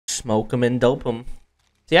Smoke them and dope them.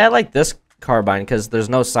 See, I like this carbine because there's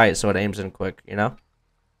no sight, so it aims in quick, you know?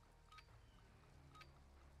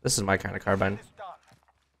 This is my kind of carbine.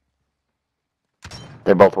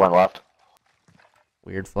 They both went left.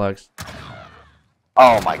 Weird flex.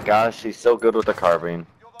 Oh my gosh, she's so good with the carbine.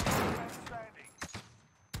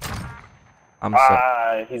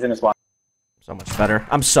 He's in his spot. So much better.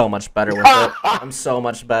 I'm so much better with it. I'm so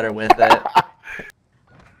much better with it.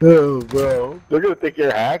 Oh, bro. They're gonna think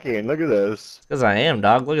you're hacking. Look at this. Because I am,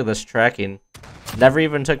 dog. Look at this tracking. Never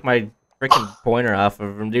even took my freaking pointer off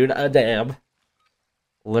of him, dude. A dab.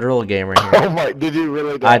 Literal gamer here. Oh my, did you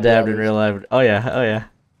really dab? I dabbed in real life. Oh yeah, oh yeah.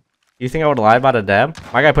 You think I would lie about a dab?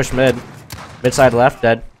 My guy pushed mid. Mid side left,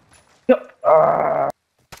 dead.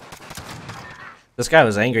 This guy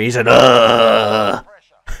was angry. He said,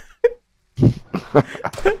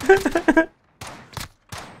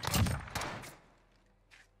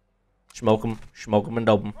 Smoke him, and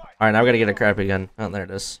dope him. Alright, now we gotta get a crappy gun. Oh, there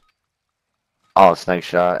it is. Oh, snake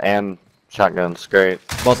shot and shotguns. Great.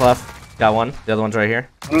 Both left. Got one. The other one's right here.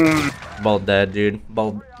 Both dead, dude.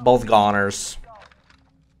 Both goners.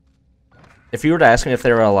 If you were to ask me if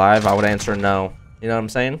they were alive, I would answer no. You know what I'm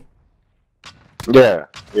saying? Yeah.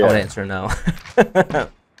 I would answer no.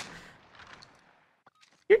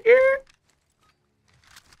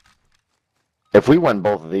 If we win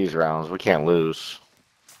both of these rounds, we can't lose.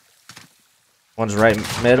 One's right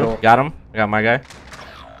middle. Got him. I got my guy.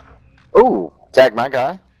 Ooh, tag my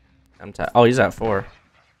guy. Oh, he's at 4.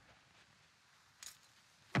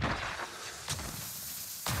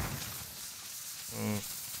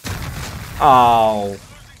 Oh,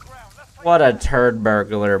 what a turd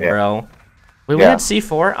burglar, bro. Wait, we had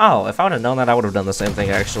C4? Oh, if I would have known that, I would have done the same thing,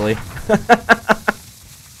 actually.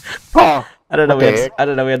 Oh, I didn't know we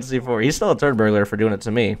had C4. He's still a turd burglar for doing it to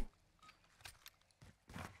me.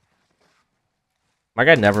 My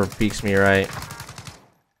guy never peeks me right.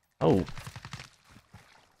 Oh.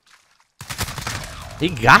 He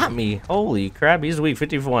got me. Holy crap, he's weak.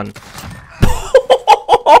 51.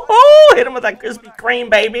 Hit him with that Krispy Kreme,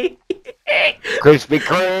 baby. Krispy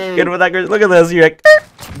Kreme. Hit him with that Krispy. Look at this. You're like,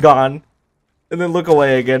 gone. And then look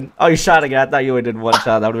away again. Oh, you shot again. I thought you only did one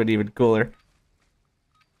shot. That would have been even cooler.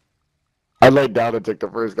 I laid down and took the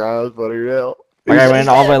first guy. That was funny, real. My guy went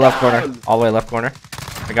all the way left corner. All the way left corner.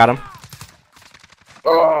 I got him.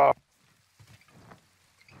 Oh.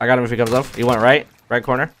 I got him if he comes left. He went right. Right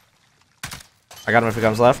corner. I got him if he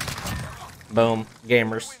comes left. Boom.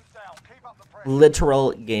 Gamers.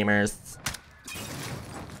 Literal gamers.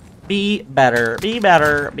 Be better. Be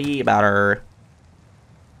better. Be better.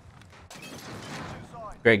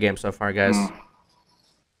 Great game so far, guys.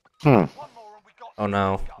 Oh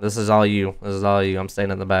no. This is all you. This is all you. I'm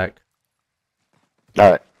staying in the back.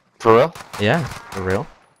 Alright. For real? Yeah, for real.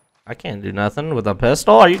 I can't do nothing with a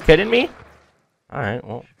pistol. Are you kidding me? Alright,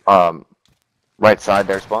 well. Right side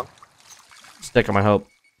there, spawn. Stick on my hope.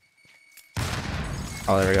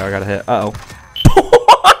 Oh, there we go. I got a hit. Uh-oh.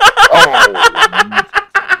 Oh.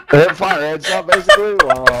 Hit fire headshot, basically?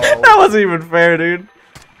 Wow. That wasn't even fair, dude.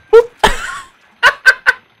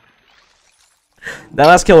 That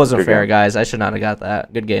last kill wasn't fair, guys. I should not have got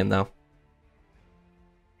that. Good game, though.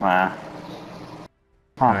 Huh.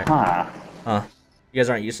 Huh. You guys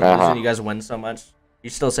aren't used to losing. You guys win so much. You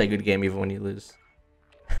still say good game even when you lose.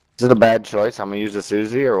 Is it a bad choice? I'm gonna use the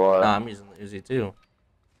Uzi or what? No, I'm using the Uzi, too.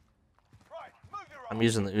 I'm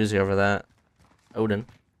using the Uzi over that. Odin.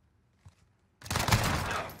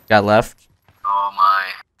 Got left. Oh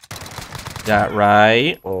my. Got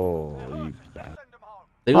right. Oh, you bad.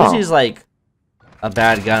 The Uzi's like a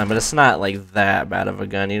bad gun, but it's not like that bad of a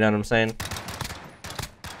gun, you know what I'm saying?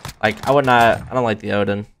 Like, I don't like the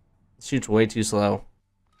Odin. It shoots way too slow.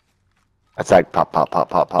 That's like pop, pop, pop,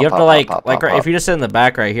 pop, pop. You have to pop, if you just sit in the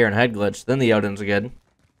back right here and head glitch, then the Odin's good.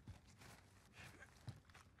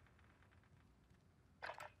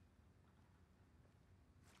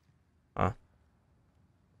 Huh?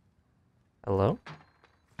 Hello?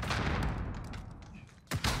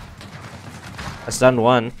 I stunned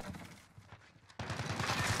one.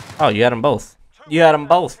 Oh, you had them both. You had them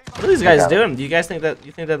both. What are these guys doing? Do you guys think that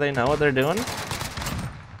they know what they're doing?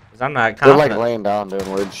 Because I'm not confident. They're like laying down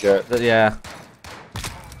doing weird shit. Yeah.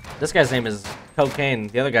 This guy's name is Cocaine.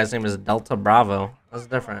 The other guy's name is Delta Bravo. That's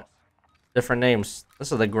different. Different names.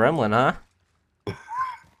 This is the Gremlin, huh?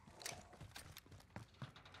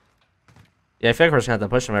 Yeah, I feel like we're just gonna have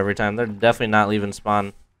to push them every time. They're definitely not leaving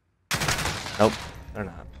spawn. Nope, they're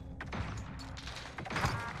not.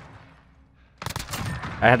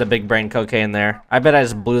 I had a big brain Cocaine there. I bet I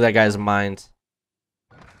just blew that guy's mind.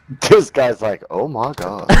 This guy's like, oh my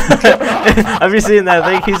god. Have you seen that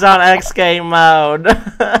thing? He's on X game mode.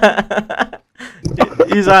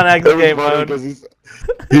 He's on X game mode.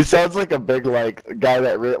 He sounds like a big guy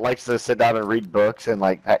that likes to sit down and read books and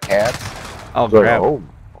pet cats. Oh So, crap! oh.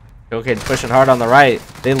 Okay, pushing hard on the right.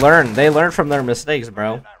 They learn from their mistakes,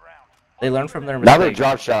 bro. They learn from their mistakes. Now they're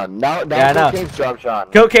drop shot. Now Yeah, I know. Cocaine's drop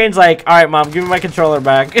shot. Cocaine's like, all right, mom, give me my controller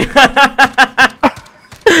back.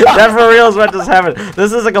 That for real is what just happened.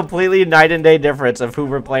 This is a completely night and day difference of who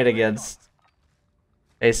we're playing against.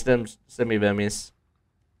 Hey, Stimmy Bimmies.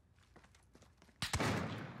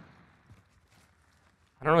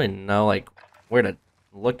 I don't really know where to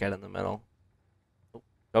look at in the middle.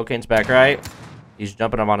 Cocaine's back right. He's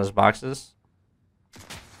jumping up on his boxes.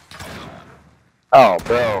 Oh,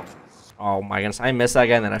 bro. Oh my goodness, I missed that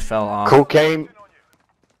guy and then I fell off. Cocaine.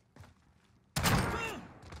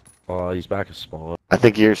 Oh, he's back at spawn. I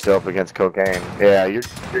think you're still up against Cocaine. Yeah, you're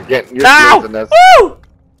Ow! losing this. Woo!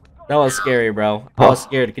 That was scary, bro. I was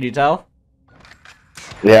scared. Can you tell?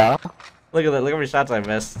 Yeah. Look at that. Look how many shots I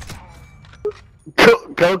missed.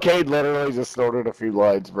 Cocaine literally just snorted a few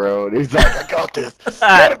lines, bro. And he's like, I got this.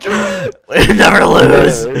 Never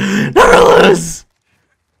lose. Never lose.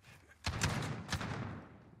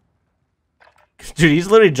 Dude, he's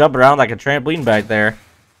literally jumping around like a trampoline back there.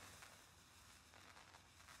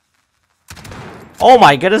 Oh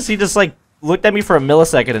my goodness, he just looked at me for a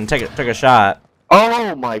millisecond and took a shot.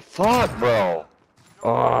 Oh my fuck, bro.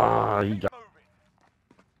 Oh, he got...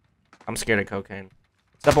 I'm scared of Cocaine.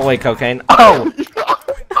 Step away, Cocaine. Oh!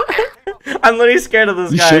 I'm literally scared of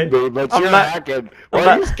this You guy. should be, but I'm you're not- hacking. Why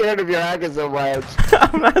are you scared of your hacking so much?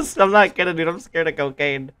 I'm not kidding, dude. I'm scared of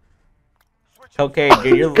Cocaine. Cocaine,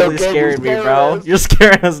 dude, you're literally Cocaine, scaring me, you're bro. scaring us. You're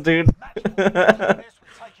scaring us, dude.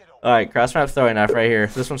 Alright, cross map throwing knife right here.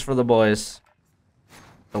 This one's for the boys.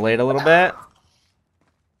 Delayed a little bit.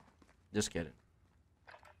 Just kidding.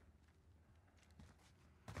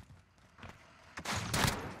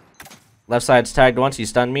 Left side's tagged once. He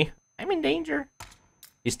stunned me. I'm in danger.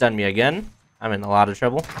 He stunned me again. I'm in a lot of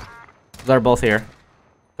trouble. They're both here.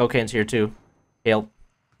 Cocaine's here too. Help.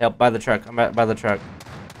 Help, by the truck. I'm by the truck.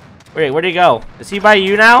 Wait, where'd he go? Is he by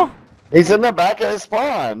you now? He's in the back of his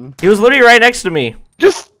spawn. He was literally right next to me.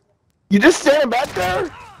 You just standing back there?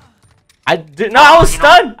 No, I was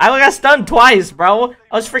stunned. I got stunned twice, bro.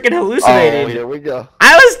 I was freaking hallucinating. Oh, here we go.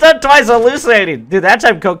 I was stunned twice, hallucinating. Dude, that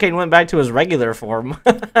time Cocaine went back to his regular form.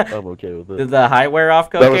 I'm okay with it. Did the high wear off,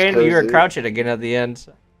 That was Cocaine? You were crazy. crouching again at the end.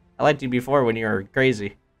 I liked you before when you were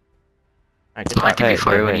crazy. Alright, good I liked job. it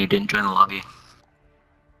before hey, when hey. you didn't join the lobby.